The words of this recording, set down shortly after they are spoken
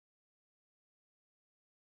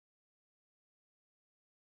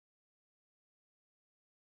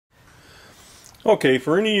Okay,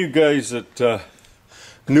 for any of you guys that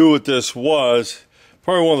knew what this was,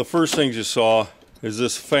 probably one of the first things you saw is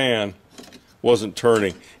this fan wasn't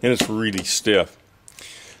turning, and it's really stiff.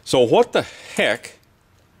 So what the heck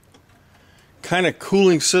kind of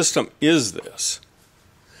cooling system is this?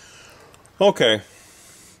 Okay,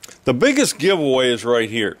 the biggest giveaway is right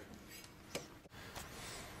here.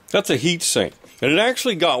 That's a heat sink, and it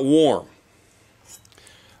actually got warm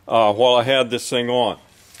while I had this thing on.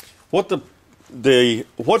 What's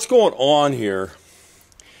going on here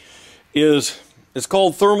is it's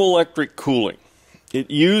called thermoelectric cooling. It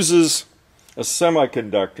uses a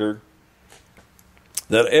semiconductor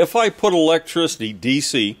that if I put electricity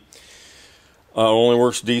DC, only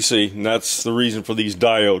works DC, and that's the reason for these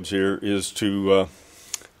diodes here, is to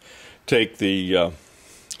take the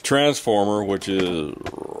transformer, which is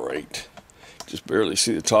right, just barely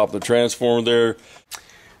see the top of the transformer there.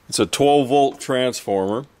 It's a 12-volt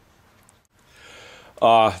transformer.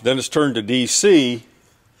 Then it's turned to DC,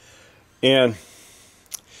 and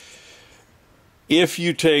if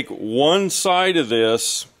you take one side of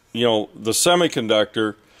this, you know, the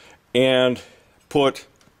semiconductor, and put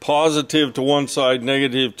positive to one side,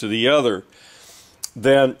 negative to the other,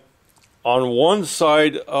 then on one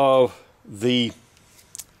side of the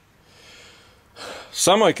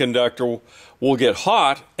semiconductor will get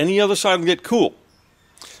hot and the other side will get cool.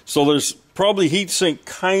 So there's probably heat sink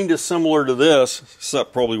kind of similar to this,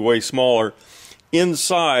 except probably way smaller,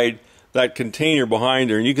 inside that container behind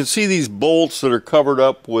there. And you can see these bolts that are covered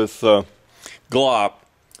up with glop.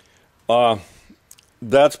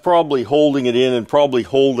 That's probably holding it in and probably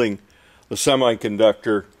holding the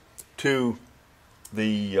semiconductor to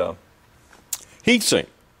the heat sink.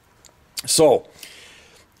 So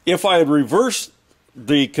if I had reversed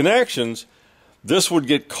the connections, this would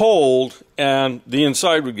get cold and the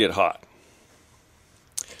inside would get hot.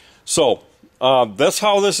 So that's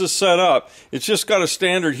how this is set up. It's just got a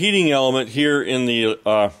standard heating element here in the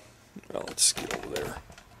well, let's get over there.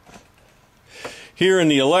 Here in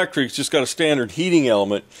the electric, it's just got a standard heating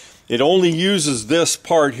element. It only uses this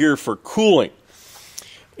part here for cooling.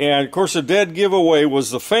 And of course the dead giveaway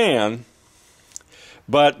was the fan,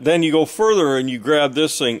 but then you go further and you grab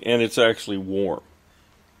this thing and it's actually warm.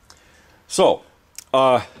 So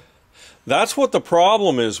that's what the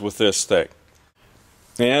problem is with this thing.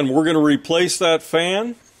 And we're going to replace that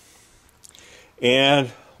fan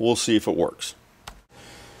and we'll see if it works.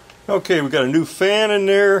 Okay, we've got a new fan in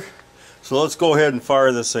there. So let's go ahead and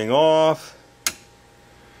fire this thing off.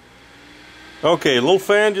 Okay, a little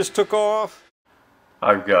fan just took off.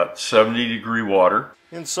 I've got 70-degree water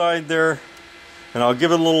inside there, and I'll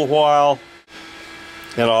give it a little while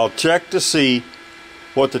and I'll check to see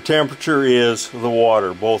what the temperature is of the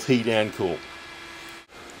water, both heat and cool.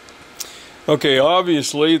 Okay,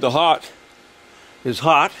 obviously the hot is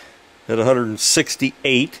hot at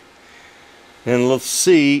 168, and let's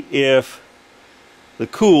see if the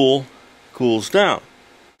cool cools down.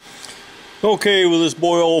 Okay, with this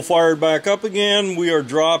boil fired back up again, we are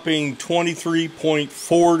dropping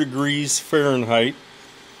 23.4 degrees Fahrenheit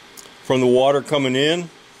from the water coming in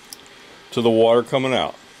to the water coming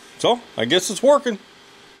out. So I guess it's working.